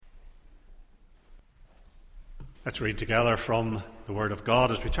Let's read together from the Word of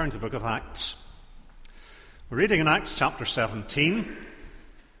God as we turn to the book of Acts. We're reading in Acts chapter 17.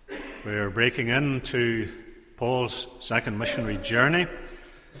 We're breaking into Paul's second missionary journey.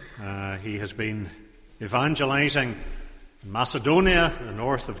 He has been evangelizing in Macedonia, the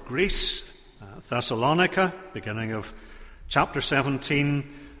north of Greece, Thessalonica, beginning of chapter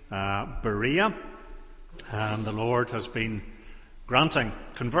 17, Berea, and the Lord has been granting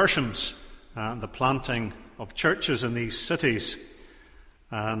conversions and the planting of churches in these cities.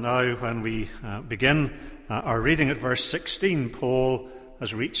 And now when we begin our reading at verse 16, Paul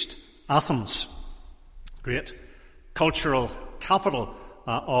has reached Athens, great cultural capital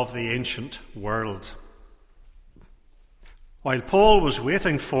of the ancient world. While Paul was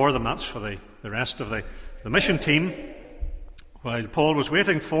waiting for them, that's for the rest of the mission team, while Paul was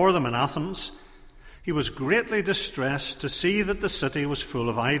waiting for them in Athens, he was greatly distressed to see that the city was full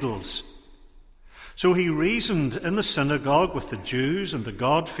of idols. So he reasoned in the synagogue with the Jews and the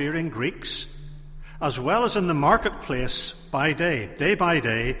God-fearing Greeks, as well as in the marketplace day by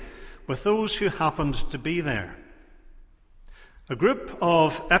day, with those who happened to be there. A group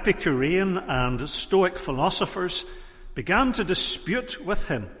of Epicurean and Stoic philosophers began to dispute with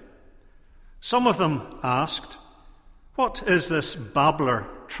him. Some of them asked, "What is this babbler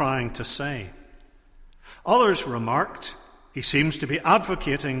trying to say?" Others remarked, "He seems to be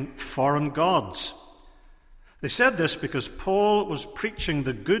advocating foreign gods." They said this because Paul was preaching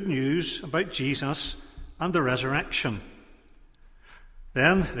the good news about Jesus and the resurrection.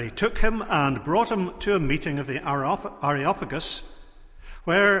 Then they took him and brought him to a meeting of the Areopagus,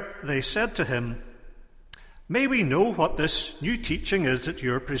 where they said to him, "May we know what this new teaching is that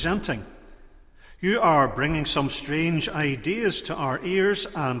you're presenting? You are bringing some strange ideas to our ears,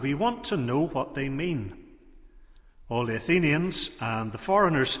 and we want to know what they mean." All the Athenians and the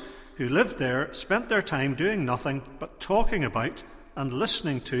foreigners who lived there spent their time doing nothing but talking about and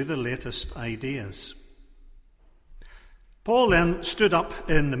listening to the latest ideas. Paul then stood up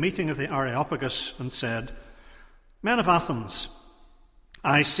in the meeting of the Areopagus and said, "Men of Athens,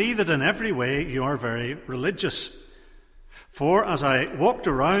 I see that in every way you are very religious. For as I walked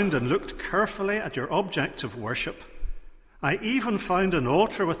around and looked carefully at your objects of worship, I even found an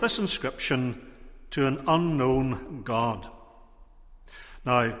altar with this inscription, 'To an unknown God.'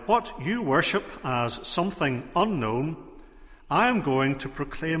 Now, what you worship as something unknown, I am going to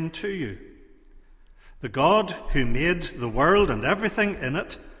proclaim to you. The God who made the world and everything in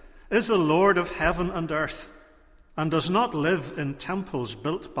it is the Lord of heaven and earth, and does not live in temples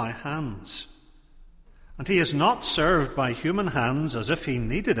built by hands. And he is not served by human hands as if he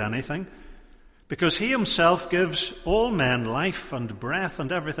needed anything, because he himself gives all men life and breath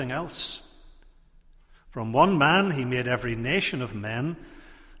and everything else. From one man he made every nation of men,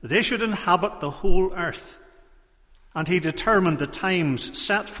 that they should inhabit the whole earth. And he determined the times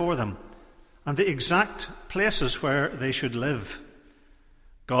set for them, and the exact places where they should live.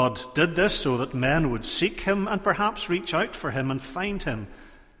 God did this so that men would seek him and perhaps reach out for him and find him,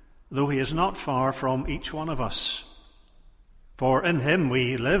 though he is not far from each one of us. For in him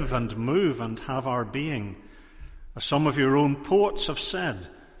we live and move and have our being. As some of your own poets have said,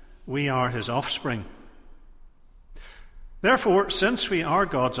 we are his offspring. Therefore, since we are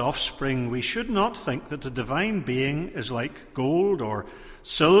God's offspring, we should not think that the divine being is like gold or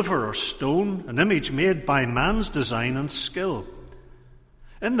silver or stone, an image made by man's design and skill.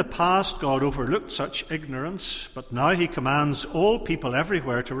 In the past, God overlooked such ignorance, but now he commands all people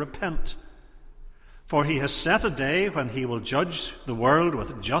everywhere to repent. For he has set a day when he will judge the world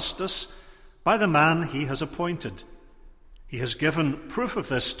with justice by the man he has appointed. He has given proof of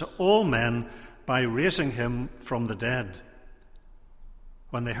this to all men by raising him from the dead."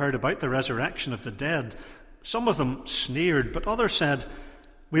 When they heard about the resurrection of the dead, some of them sneered, but others said,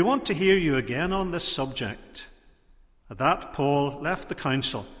 "We want to hear you again on this subject." At that, Paul left the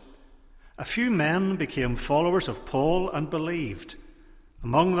council. A few men became followers of Paul and believed.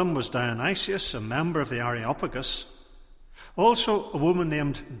 Among them was Dionysius, a member of the Areopagus, also a woman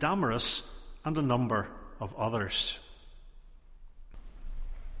named Damaris, and a number of others.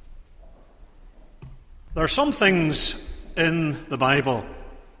 There are some things in the Bible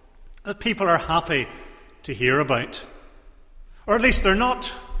that people are happy to hear about, or at least they're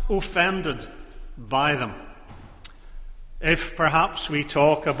not offended by them. If perhaps we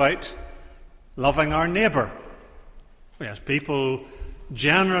talk about loving our neighbour, yes, people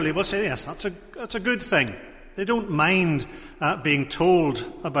generally will say, yes, that's a good thing. They don't mind being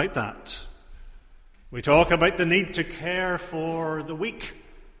told about that. We talk about the need to care for the weak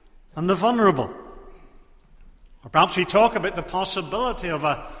and the vulnerable. Or perhaps we talk about the possibility of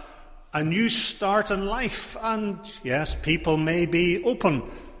a a new start in life. And yes, people may be open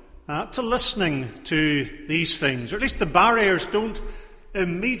to listening to these things, or at least the barriers don't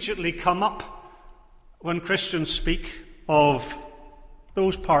immediately come up when Christians speak of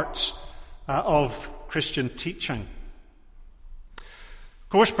those parts of Christian teaching. Of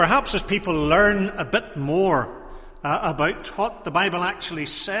course, perhaps as people learn a bit more about what the Bible actually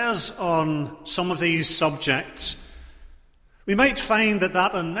says on some of these subjects, we might find that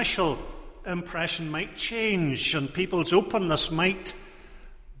that initial impression might change and people's openness might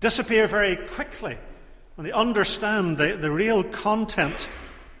disappear very quickly when they understand the real content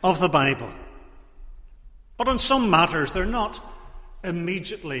of the Bible. But on some matters, they're not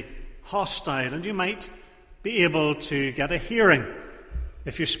immediately hostile, and you might be able to get a hearing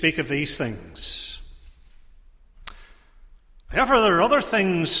if you speak of these things. However, there are other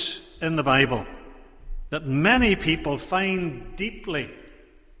things in the Bible that many people find deeply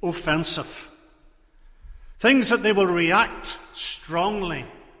offensive, things that they will react strongly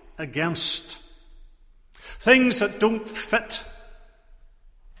against, things that don't fit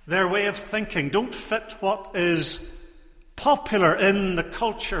their way of thinking, don't fit what is popular in the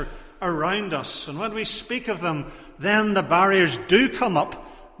culture around us. And when we speak of them, then the barriers do come up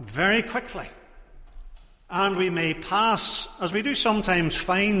very quickly. And we may pass, as we do sometimes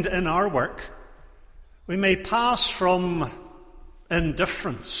find in our work, we may pass from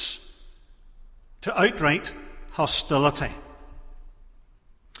indifference to outright hostility.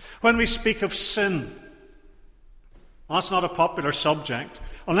 When we speak of sin, well, that's not a popular subject,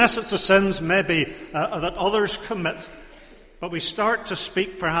 unless it's the sins maybe that others commit. But we start to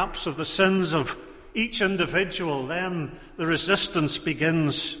speak perhaps of the sins of each individual, then the resistance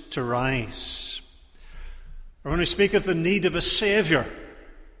begins to rise. Or when we speak of the need of a Saviour,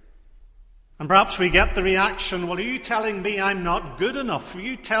 and perhaps we get the reaction, well, are you telling me I'm not good enough? Are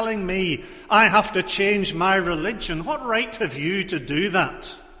you telling me I have to change my religion? What right have you to do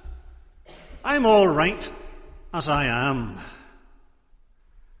that? I'm all right as I am. I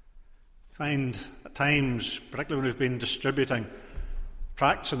find at times, particularly when we've been distributing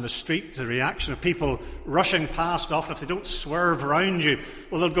tracts in the street, the reaction of people rushing past, often if they don't swerve around you,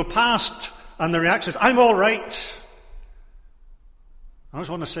 well, they'll go past and the reaction is, I'm all right. I just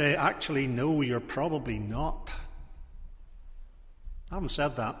want to say, actually, no, you're probably not. I haven't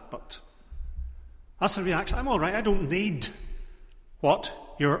said that, but that's the reaction. I'm all right. I don't need what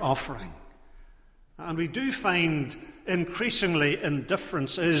you're offering. And we do find increasingly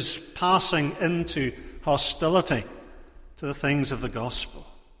indifference is passing into hostility to the things of the gospel.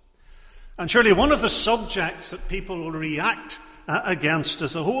 And surely one of the subjects that people will react against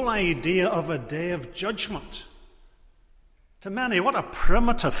is the whole idea of a day of judgment. To many, what a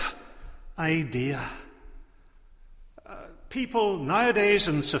primitive idea. People nowadays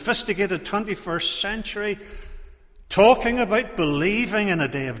in the sophisticated 21st century talking about believing in a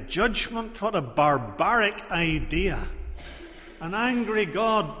day of judgment, what a barbaric idea. An angry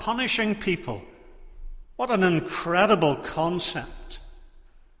God punishing people. What an incredible concept.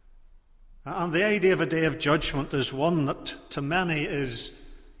 And the idea of a day of judgment is one that to many is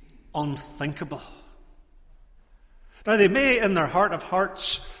unthinkable. Now, they may, in their heart of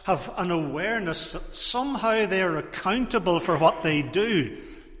hearts, have an awareness that somehow they are accountable for what they do.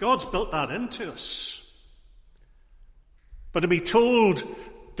 God's built that into us. But to be told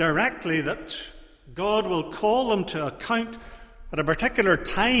directly that God will call them to account at a particular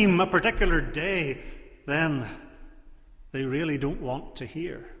time, a particular day, then they really don't want to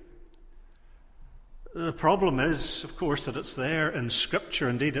hear. The problem is, of course, that it's there in Scripture.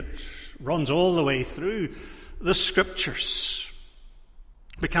 Indeed, it runs all the way through the Scriptures.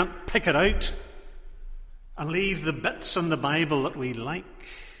 We can't pick it out and leave the bits in the Bible that we like.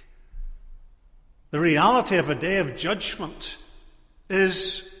 The reality of a day of judgment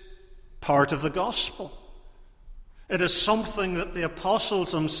is part of the gospel. It is something that the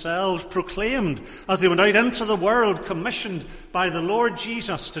apostles themselves proclaimed as they went out into the world, commissioned by the Lord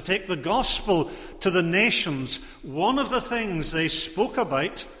Jesus to take the gospel to the nations. One of the things they spoke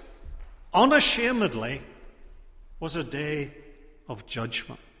about unashamedly was a day of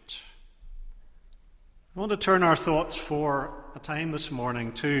judgment. I want to turn our thoughts for a time this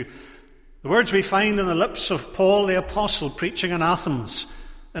morning to the words we find in the lips of Paul the Apostle preaching in Athens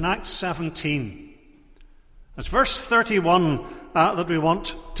in Acts 17. It's verse 31 that we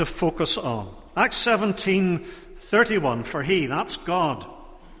want to focus on. Acts 17:31. For he, that's God,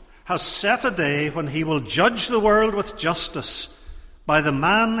 has set a day when he will judge the world with justice by the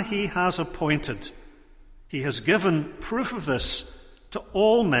man he has appointed. He has given proof of this to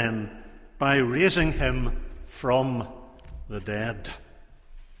all men by raising him from the dead.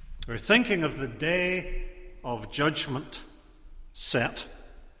 We're thinking of the day of judgment set.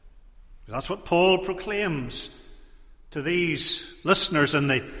 That's what Paul proclaims to these listeners in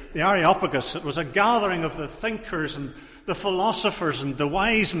the Areopagus. It was a gathering of the thinkers and the philosophers and the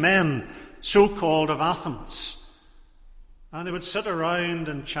wise men, so-called, of Athens. And they would sit around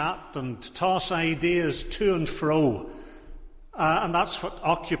and chat and toss ideas to and fro. And that's what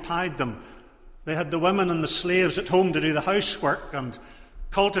occupied them. They had the women and the slaves at home to do the housework and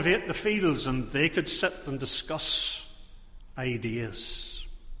cultivate the fields, and they could sit and discuss ideas.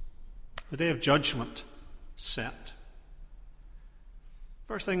 The day of judgment set.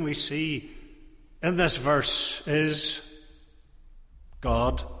 First thing we see in this verse is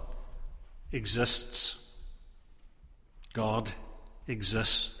God exists. God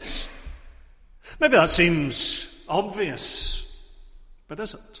exists. Maybe that seems obvious, but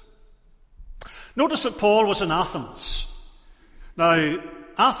is it? Notice that Paul was in Athens. Now,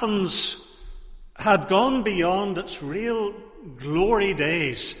 Athens had gone beyond its real glory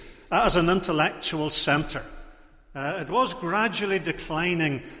days as an intellectual centre. It was gradually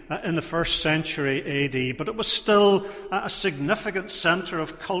declining in the first century AD, but it was still a significant centre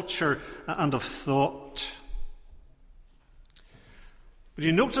of culture and of thought. But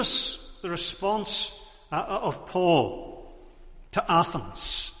you notice the response of Paul to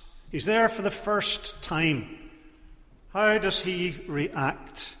Athens. He's there for the first time. How does he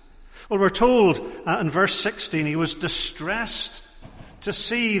react? Well, we're told in verse 16, he was distressed to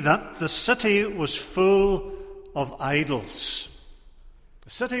see that the city was full of idols. The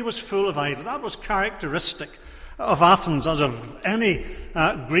city was full of idols. That was characteristic of Athens, as of any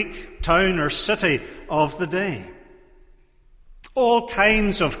Greek town or city of the day. All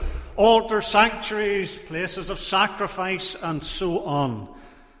kinds of altar sanctuaries, places of sacrifice, and so on.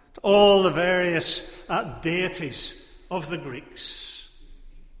 All the various deities of the Greeks.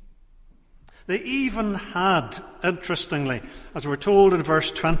 They even had, interestingly, as we're told in verse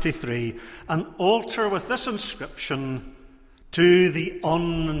 23, an altar with this inscription, "To the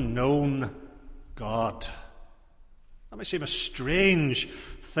unknown God." That may seem a strange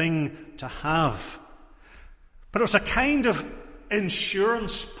thing to have, but it was a kind of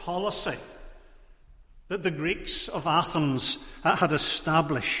insurance policy that the Greeks of Athens had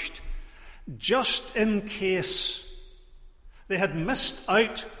established, just in case they had missed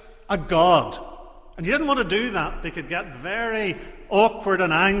out a god. And you didn't want to do that. They could get very awkward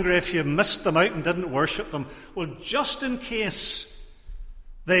and angry if you missed them out and didn't worship them. Well, just in case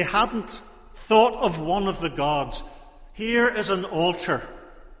they hadn't thought of one of the gods, here is an altar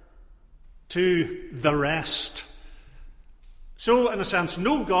to the rest. So, in a sense,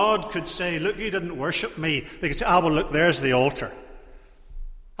 no god could say, "Look, you didn't worship me." They could say, "Ah, well, look, there's the altar.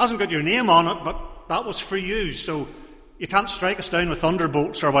 Hasn't got your name on it, but that was for you, so you can't strike us down with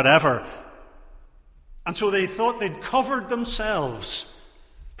thunderbolts or whatever." And so they thought they'd covered themselves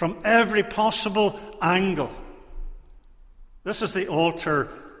from every possible angle. This is the altar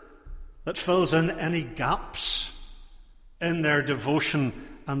that fills in any gaps in their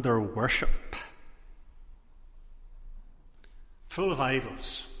devotion and their worship. Full of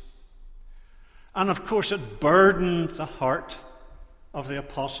idols. And of course it burdened the heart of the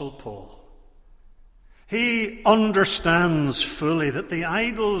Apostle Paul. He understands fully that the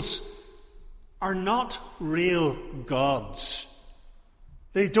idols are not real gods.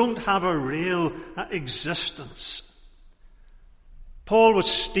 They don't have a real existence. Paul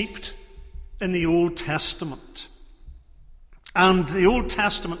was steeped in the Old Testament. And the Old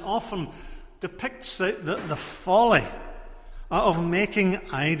Testament often depicts the folly of making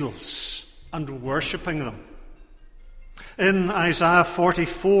idols and worshipping them. In Isaiah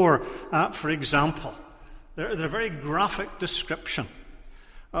 44, for example, there's a very graphic description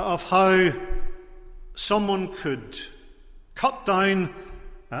of how someone could cut down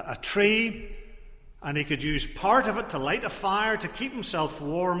a tree, and he could use part of it to light a fire to keep himself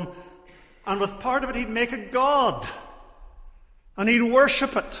warm, and with part of it he'd make a god, and he'd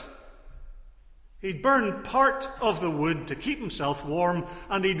worship it. He'd burn part of the wood to keep himself warm,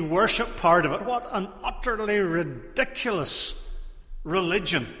 and he'd worship part of it. What an utterly ridiculous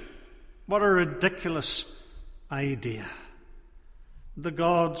religion. What a ridiculous idea. The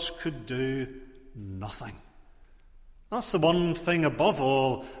gods could do nothing. That's the one thing above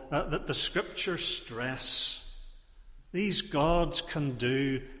all that the Scriptures stress. These gods can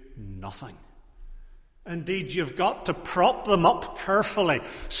do nothing. Indeed, you've got to prop them up carefully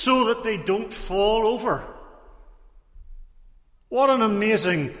so that they don't fall over. What an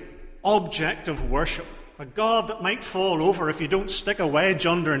amazing object of worship. A god that might fall over if you don't stick a wedge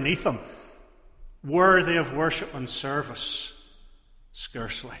underneath him. Worthy of worship and service?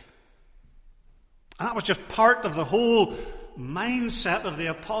 Scarcely. And that was just part of the whole mindset of the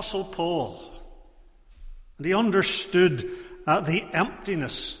Apostle Paul. And he understood the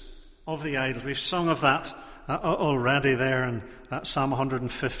emptiness of the idols. We've sung of that already there in Psalm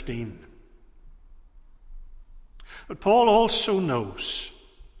 115. But Paul also knows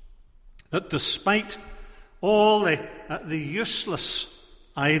that despite all the useless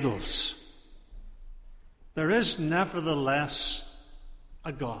idols, there is nevertheless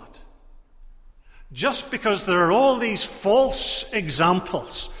a God. Just because there are all these false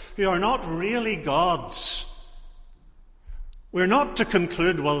examples who are not really gods, we're not to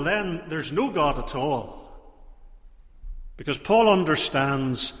conclude, well, then there's no God at all. Because Paul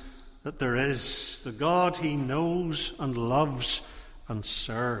understands that there is the God he knows and loves and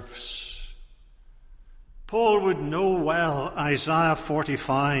serves. Paul would know well Isaiah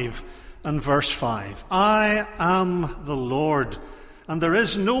 45 and verse 5. I am the Lord, and there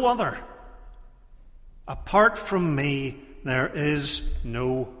is no other. Apart from me, there is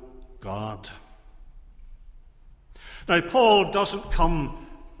no God. Now, Paul doesn't come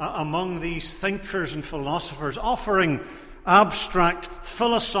among these thinkers and philosophers offering abstract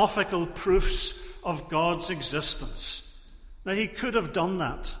philosophical proofs of God's existence. Now, he could have done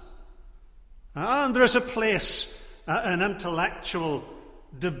that. And there is a place in intellectual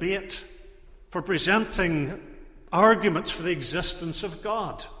debate for presenting arguments for the existence of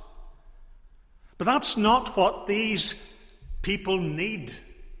God. But that's not what these people need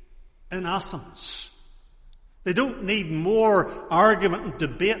in Athens. They don't need more argument and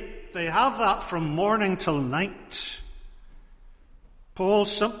debate. They have that from morning till night. Paul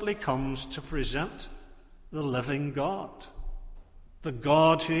simply comes to present the living God, the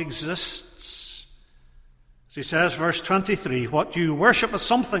God who exists. As he says, verse 23, what you worship as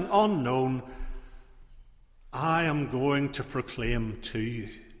something unknown, I am going to proclaim to you.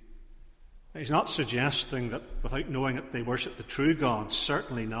 He's not suggesting that without knowing it they worship the true God.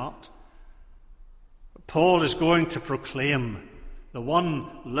 Certainly not. Paul is going to proclaim the one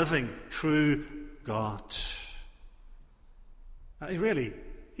living, true God.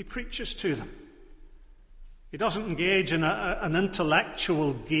 He preaches to them. He doesn't engage in an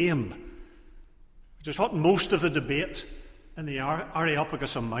intellectual game, which is what most of the debate in the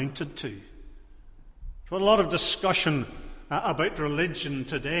Areopagus amounted to. It's what a lot of discussion about religion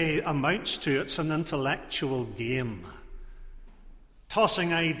today amounts to. It's an intellectual game,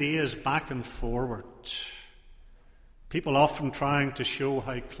 tossing ideas back and forward. People often trying to show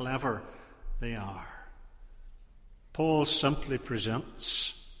how clever they are. Paul simply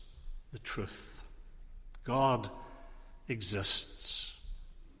presents the truth. God exists.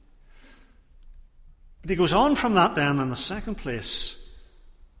 But he goes on from that then in the second place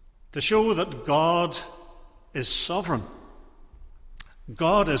to show that God is sovereign.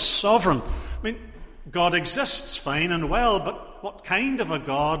 God is sovereign. I mean, God exists fine and well, but what kind of a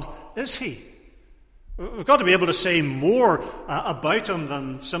God is he? We've got to be able to say more about him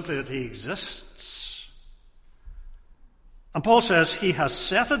than simply that he exists. And Paul says he has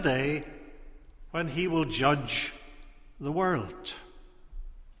set a day when he will judge the world.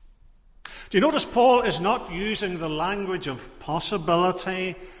 Do you notice Paul is not using the language of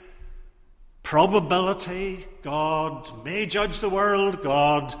possibility, probability? God may judge the world.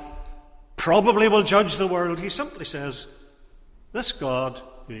 God probably will judge the world. He simply says, this God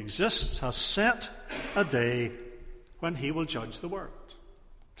who exists has set a day when he will judge the world.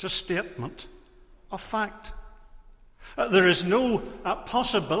 It's a statement of fact. There is no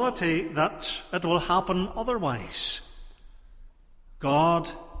possibility that it will happen otherwise. God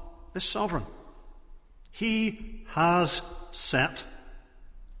is sovereign. He has set.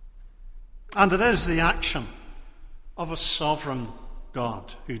 And it is the action of a sovereign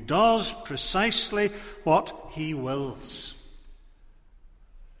God who does precisely what he wills.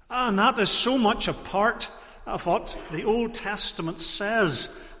 And that is so much a part of what the Old Testament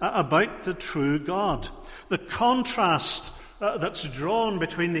says about the true God. The contrast that's drawn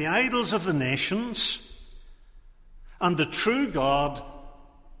between the idols of the nations and the true God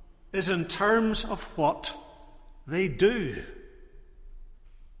is in terms of what they do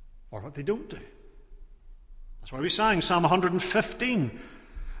or what they don't do. That's why we sang Psalm 115.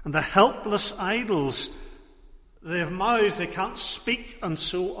 And the helpless idols, they have mouths, they can't speak, and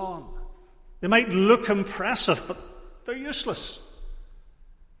so on. They might look impressive, but they're useless.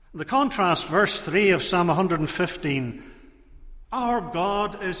 The contrast, verse 3 of Psalm 115, our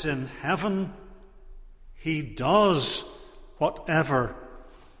God is in heaven. He does whatever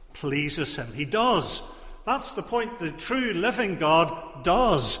pleases him. He does. That's the point. The true living God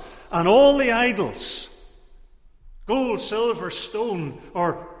does. And all the idols, gold, silver, stone,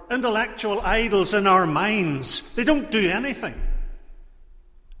 or intellectual idols in our minds, they don't do anything.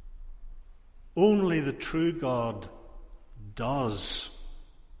 Only the true God does.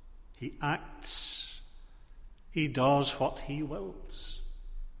 He acts. He does what he wills.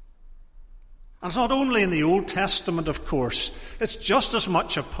 And it's not only in the Old Testament, of course. It's just as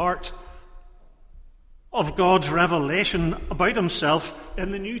much a part of God's revelation about himself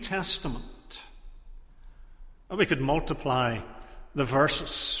in the New Testament. We could multiply the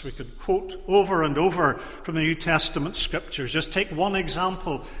verses. We could quote over and over from the New Testament scriptures. Just take one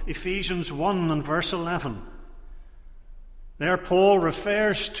example, Ephesians 1 and verse 11. There Paul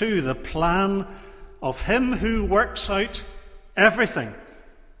refers to the plan of him who works out everything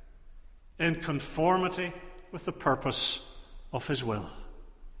in conformity with the purpose of his will.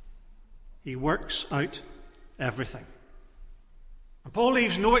 He works out everything. And Paul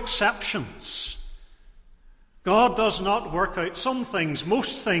leaves no exceptions. God does not work out some things,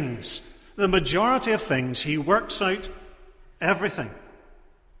 most things, the majority of things. He works out everything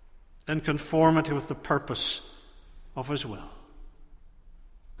in conformity with the purpose of his will.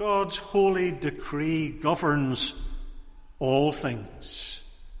 God's holy decree governs all things.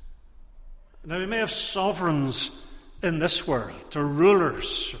 Now, we may have sovereigns in this world, or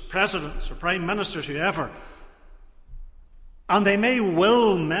rulers, or presidents, or prime ministers, whoever, and they may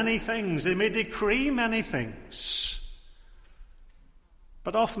will many things, they may decree many things,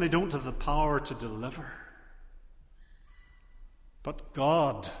 but often they don't have the power to deliver. But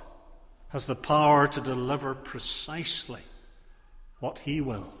God has the power to deliver precisely what he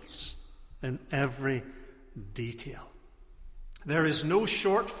wills in every detail. There is no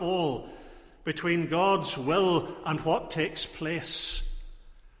shortfall between God's will and what takes place.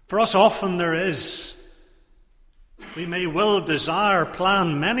 For us, often there is. We may will, desire,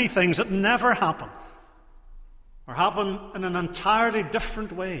 plan many things that never happen, or happen in an entirely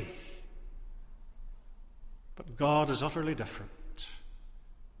different way. But God is utterly different.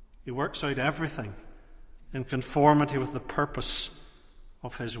 He works out everything in conformity with the purpose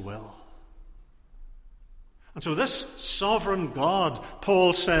of his will. And so this sovereign God,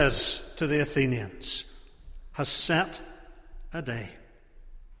 Paul says to the Athenians, has set a day.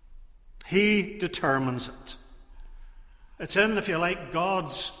 He determines it. It's in, if you like,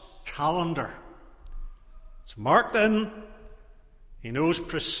 God's calendar. It's marked in. He knows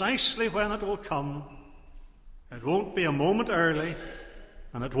precisely when it will come. It won't be a moment early,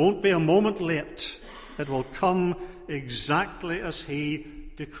 and it won't be a moment late. It will come exactly as he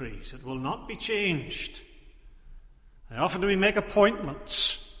decrees. It will not be changed. How often do we make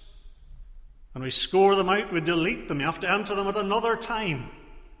appointments? And we score them out, we delete them. You have to enter them at another time.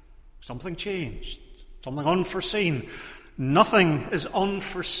 Something changed. Something unforeseen. Nothing is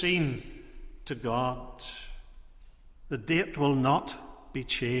unforeseen to God. The date will not be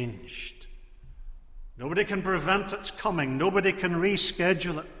changed. Nobody can prevent its coming. Nobody can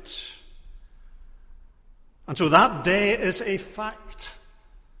reschedule it. And so that day is a fact.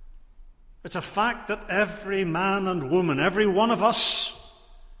 It's a fact that every man and woman, every one of us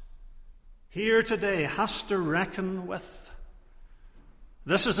here today has to reckon with.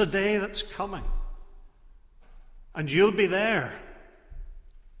 This is a day that's coming. And you'll be there.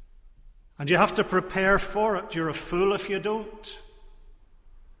 And you have to prepare for it. You're a fool if you don't.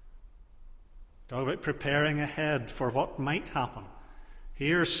 Talk about preparing ahead for what might happen.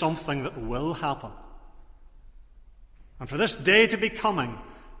 Here's something that will happen. And for this day to be coming,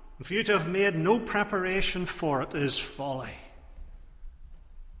 and for you to have made no preparation for it, is folly.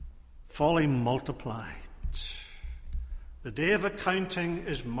 Folly multiplied. The day of accounting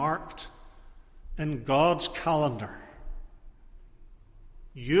is marked in God's calendar.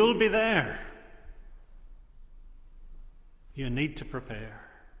 You'll be there. You need to prepare.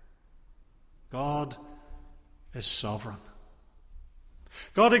 God is sovereign.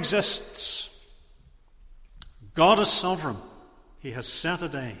 God exists. God is sovereign. He has set a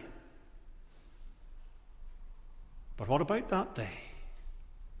day. But what about that day?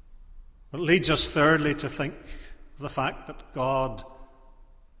 It leads us thirdly to think of the fact that God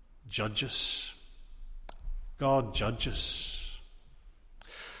judges. God judges.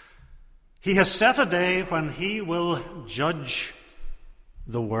 He has set a day when he will judge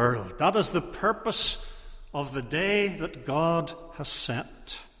the world. That is the purpose of the day that God has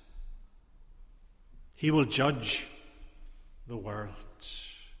set. He will judge the world.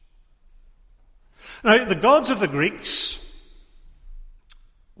 Now, the gods of the Greeks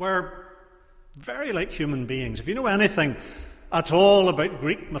were very like human beings. If you know anything at all about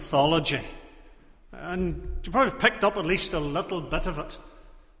Greek mythology, and you probably picked up at least a little bit of it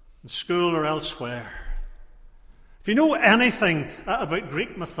in school or elsewhere, If you know anything about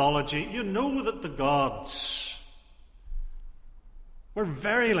Greek mythology, you know that the gods were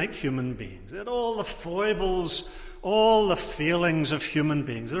very like human beings. They had all the foibles, all the failings of human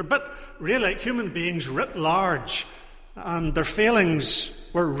beings. They're a bit really like human beings writ large, and their failings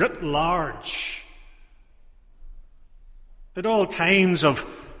were writ large. They had all kinds of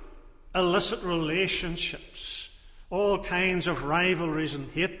illicit relationships, all kinds of rivalries and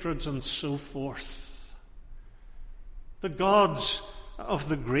hatreds and so forth. The gods of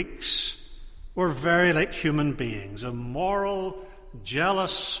the Greeks were very like human beings, immoral,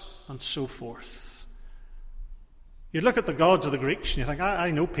 jealous, and so forth. You look at the gods of the Greeks and you think,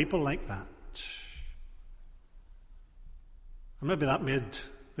 I know people like that. And maybe that made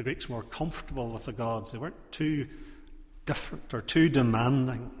the Greeks more comfortable with the gods. They weren't too different or too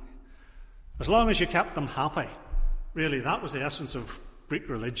demanding. As long as you kept them happy, really, that was the essence of Greek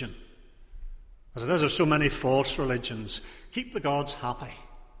religion. As it is of so many false religions, keep the gods happy,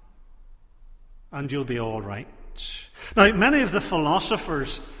 and you'll be all right. Now, many of the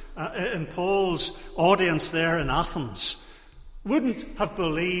philosophers in Paul's audience there in Athens wouldn't have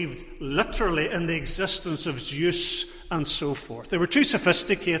believed literally in the existence of Zeus and so forth. They were too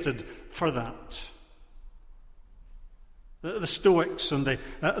sophisticated for that. The Stoics and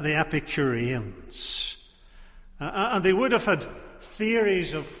the Epicureans. And they would have had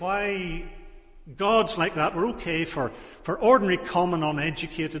theories of why gods like that were okay for ordinary, common,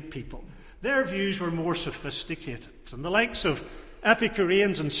 uneducated people. Their views were more sophisticated. And the likes of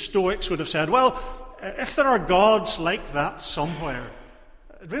Epicureans and Stoics would have said, well, if there are gods like that somewhere,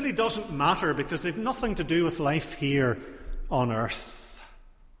 it really doesn't matter because they've nothing to do with life here on earth.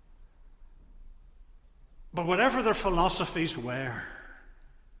 But whatever their philosophies were,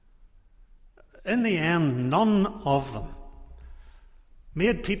 in the end, none of them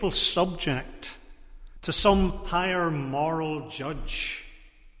made people subject to some higher moral judge.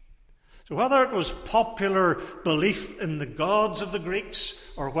 So whether it was popular belief in the gods of the Greeks,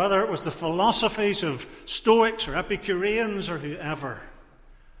 or whether it was the philosophies of Stoics or Epicureans or whoever,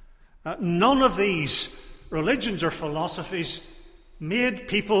 none of these religions or philosophies made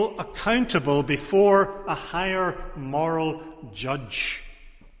people accountable before a higher moral judge.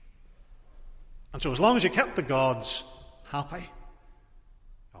 And so as long as you kept the gods happy,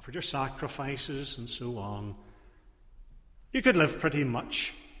 offered your sacrifices and so on, you could live pretty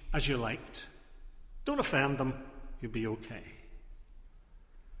much as you liked. Don't offend them, you'll be okay.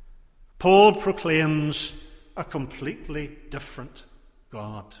 Paul proclaims a completely different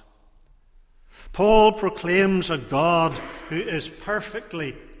God. Paul proclaims a God who is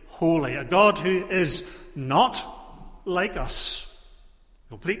perfectly holy, a God who is not like us.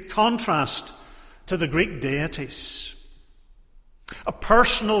 Complete contrast to the Greek deities. A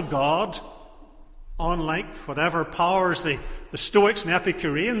personal God, unlike whatever powers the Stoics and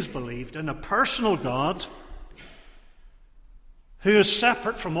Epicureans believed in, a personal God who is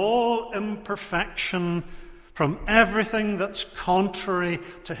separate from all imperfection, from everything that's contrary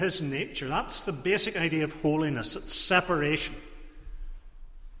to his nature. That's the basic idea of holiness. It's separation.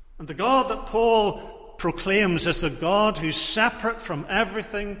 And the God that Paul proclaims is a God who's separate from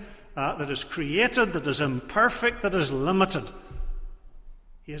everything that is created, that is imperfect, that is limited.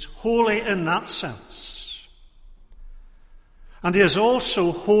 He is holy in that sense. And he is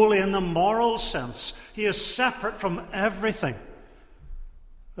also holy in the moral sense. He is separate from everything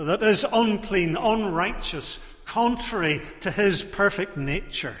that is unclean, unrighteous, contrary to his perfect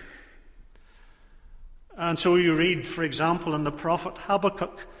nature. And so you read, for example, in the prophet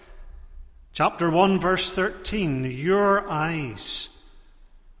Habakkuk, chapter 1, verse 13, your eyes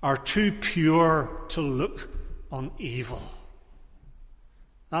are too pure to look on evil.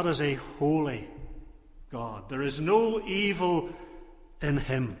 That is a holy God. There is no evil in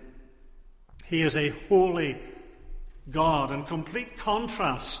him. He is a holy God, in complete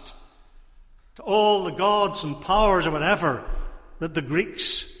contrast to all the gods and powers or whatever that the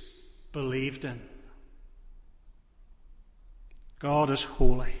Greeks believed in. God is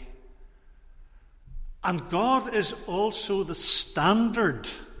holy. And God is also the standard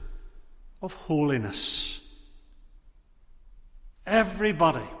of holiness.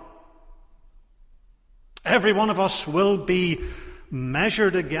 Everybody, every one of us will be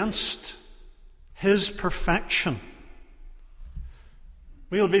measured against his perfection.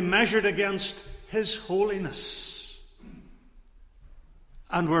 We'll be measured against his holiness.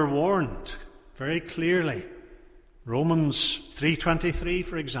 And we're warned very clearly, Romans 3:23,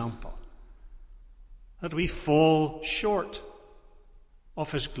 for example, that we fall short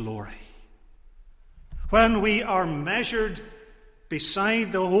of his glory. When we are measured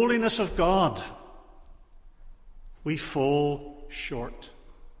beside the holiness of God, we fall short.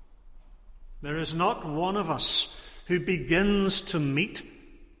 There is not one of us who begins to meet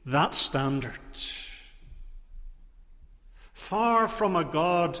that standard. Far from a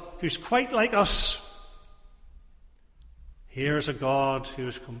God who's quite like us, here's a God who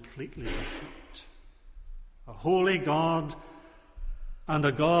is completely different. A holy God, and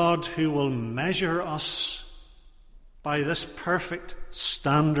a God who will measure us by this perfect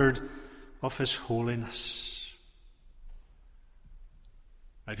standard of his holiness.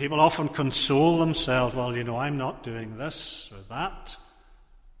 Now, people often console themselves, well, I'm not doing this or that.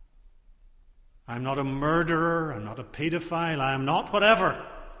 I'm not a murderer, I'm not a paedophile, I am not whatever. And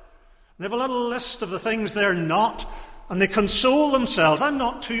they have a little list of the things they're not, and they console themselves. I'm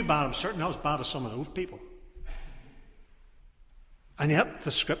not too bad, I'm certainly not as bad as some of those people. And yet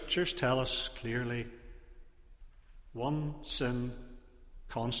the Scriptures tell us clearly, one sin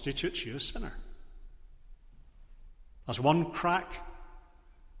constitutes you a sinner. As one crack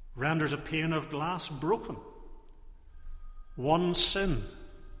renders a pane of glass broken, one sin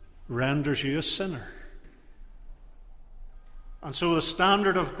renders you a sinner. And so the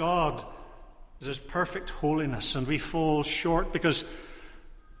standard of God is his perfect holiness, and we fall short because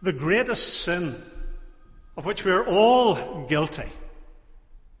the greatest sin of which we are all guilty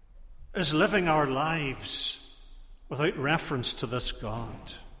is living our lives without reference to this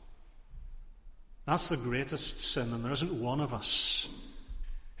God. That's the greatest sin, and there isn't one of us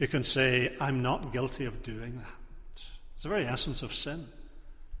who can say, I'm not guilty of doing that. It's the very essence of sin,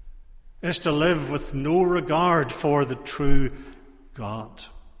 is to live with no regard for the true God.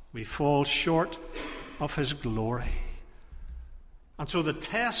 We fall short of his glory. And so the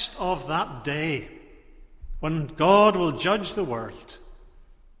test of that day, when God will judge the world,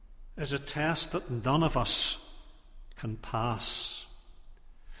 is a test that none of us can pass.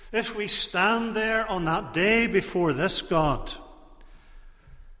 If we stand there on that day before this God,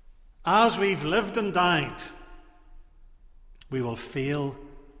 as we've lived and died, we will fail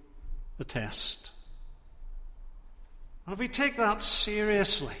the test. And if we take that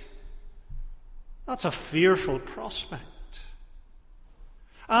seriously, that's a fearful prospect.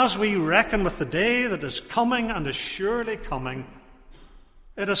 As we reckon with the day that is coming and is surely coming,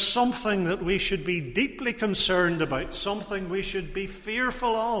 it is something that we should be deeply concerned about, something we should be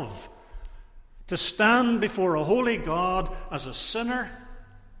fearful of. To stand before a holy God as a sinner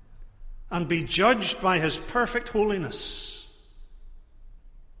and be judged by his perfect holiness.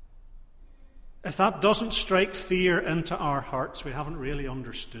 If that doesn't strike fear into our hearts, we haven't really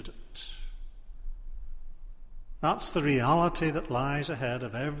understood it. That's the reality that lies ahead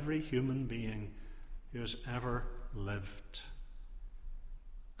of every human being who has ever lived.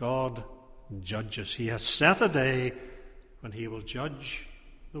 God judges. He has set a day when he will judge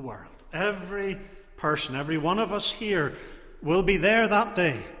the world. Every person, every one of us here will be there that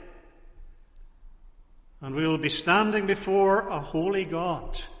day. And we will be standing before a holy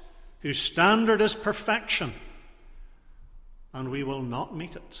God whose standard is perfection. And we will not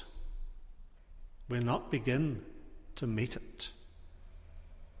meet it. We'll not begin to meet it.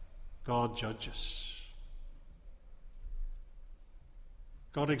 God judges.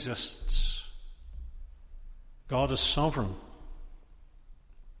 God exists. God is sovereign.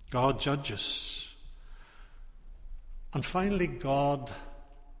 God judges. And finally, God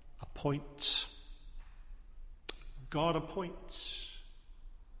appoints. God appoints.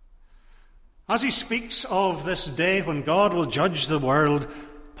 As he speaks of this day when God will judge the world,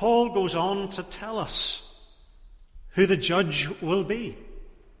 Paul goes on to tell us who the judge will be.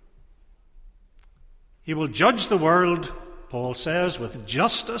 He will judge the world, Paul says, with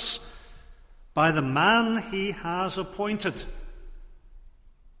justice by the man he has appointed.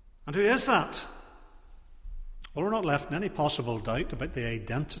 And who is that? Well, we're not left in any possible doubt about the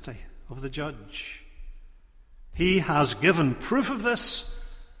identity of the judge. He has given proof of this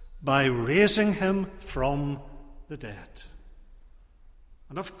by raising him from the dead.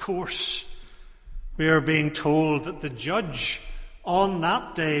 And of course, we are being told that the judge on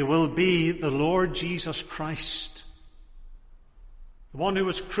that day will be the Lord Jesus Christ, the one who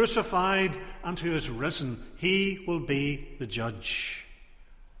was crucified and who is risen. He will be the judge.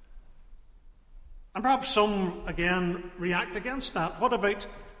 And perhaps some, again, react against that. What about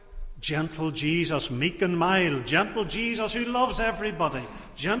gentle Jesus, meek and mild, gentle Jesus who loves everybody,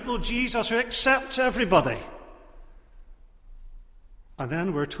 gentle Jesus who accepts everybody? And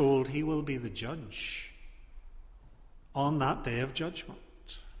then we're told he will be the judge on that day of judgment.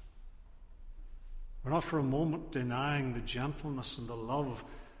 We're not for a moment denying the gentleness and the love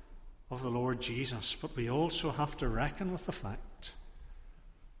of the Lord Jesus, but we also have to reckon with the fact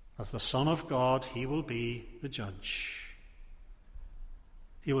As the Son of God, he will be the judge.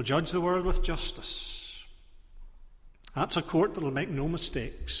 He will judge the world with justice. That's a court that will make no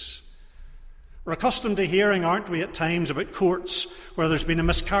mistakes. We're accustomed to hearing, aren't we, at times about courts where there's been a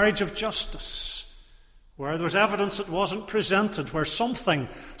miscarriage of justice, where there was evidence that wasn't presented, where something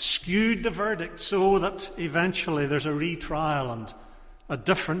skewed the verdict so that eventually there's a retrial and a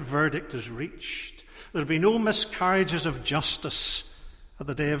different verdict is reached. There'll be no miscarriages of justice at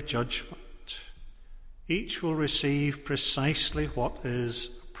the day of judgment. Each will receive precisely what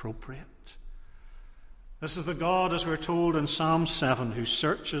is appropriate. This is the God, as we're told in Psalm 7, who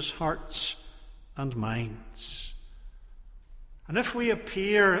searches hearts and minds. And if we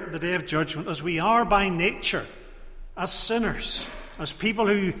appear at the day of judgment as we are by nature, as sinners, as people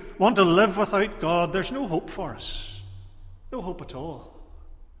who want to live without God, there's no hope for us. No hope at all.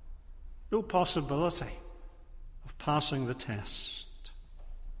 No possibility of passing the test.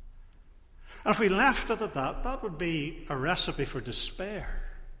 And if we left it at that, that would be a recipe for despair.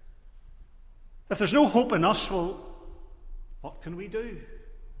 If there's no hope in us, well, what can we do?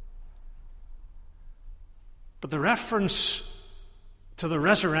 But the reference to the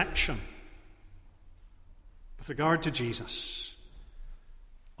resurrection with regard to Jesus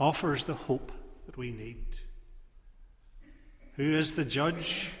offers the hope that we need. Who is the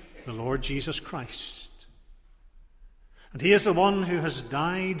judge? The Lord Jesus Christ. And he is the one who has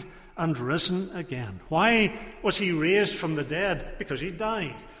died and risen again. Why was he raised from the dead? Because he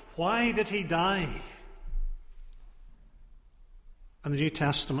died. Why did he die? And the New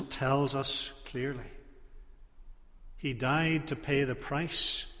Testament tells us clearly. He died to pay the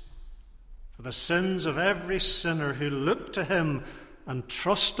price for the sins of every sinner who look to him and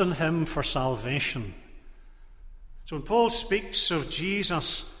trust in him for salvation. So when Paul speaks of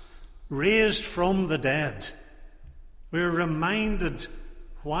Jesus raised from the dead, we're reminded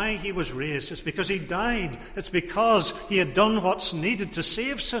why he was raised. It's because he died. It's because he had done what's needed to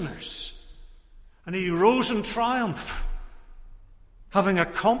save sinners. And he rose in triumph, having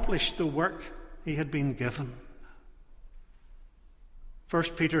accomplished the work he had been given. 1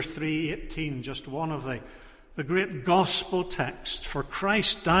 Peter 3:18, just one of the great gospel texts. For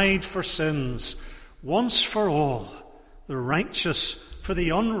Christ died for sins, once for all, the righteous for the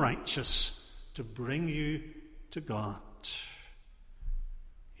unrighteous, to bring you to God.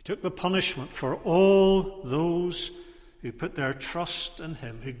 He took the punishment for all those who put their trust in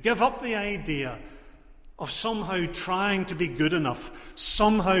him, who give up the idea of somehow trying to be good enough,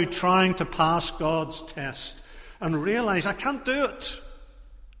 somehow trying to pass God's test, and realize I can't do it.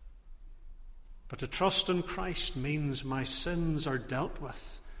 But to trust in Christ means my sins are dealt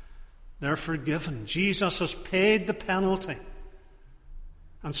with. They're forgiven. Jesus has paid the penalty.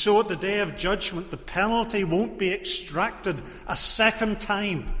 And so at the day of judgment, the penalty won't be extracted a second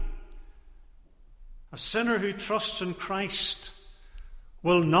time. A sinner who trusts in Christ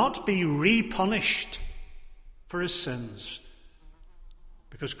will not be re-punished for his sins,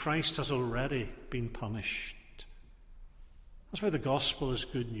 because Christ has already been punished. That's why the gospel is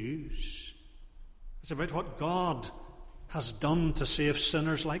good news. It's about what God has done to save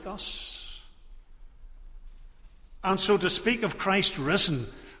sinners like us. And so to speak of Christ risen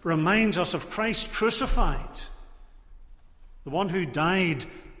reminds us of Christ crucified, the one who died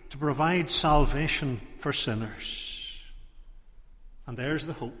to provide salvation for sinners. And there's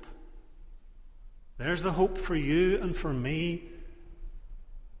the hope. There's the hope for you and for me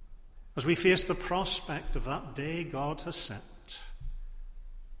as we face the prospect of that day God has set.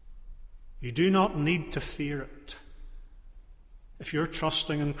 You do not need to fear it if you're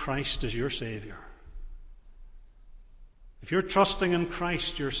trusting in Christ as your Saviour. If you're trusting in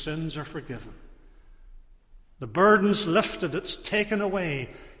Christ, your sins are forgiven. The burden's lifted, it's taken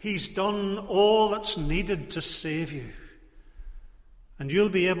away. He's done all that's needed to save you. And you'll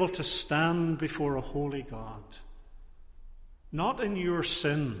be able to stand before a holy God, not in your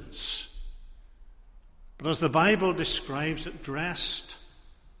sins, but as the Bible describes it, dressed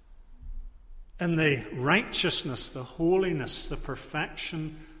in the righteousness, the holiness, the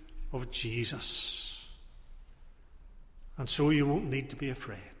perfection of Jesus. And so you won't need to be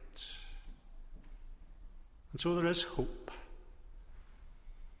afraid. And so there is hope.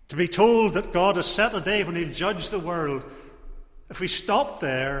 To be told that God has set a day when he'll judge the world, if we stop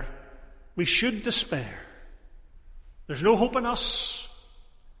there, we should despair. There's no hope in us.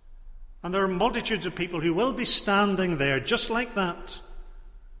 And there are multitudes of people who will be standing there just like that,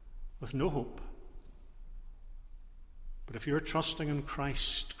 with no hope. But if you're trusting in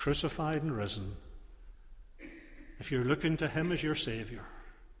Christ, crucified and risen, if you're looking to him as your Saviour,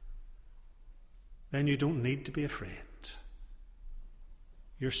 then you don't need to be afraid.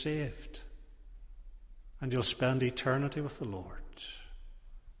 you're saved. And you'll spend eternity with the Lord.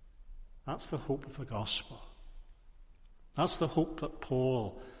 That's the hope of the gospel. That's the hope that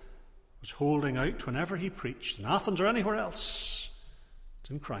Paul was holding out whenever he preached, in Athens or anywhere else. It's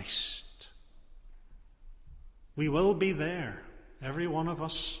in Christ. We will be there, every one of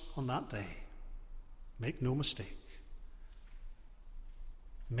us, on that day. Make no mistake.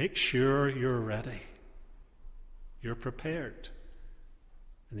 Make sure you're ready. You're prepared.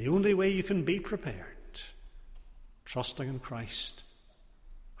 And the only way you can be prepared, trusting in Christ,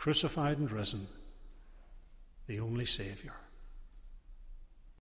 crucified and risen, the only Saviour.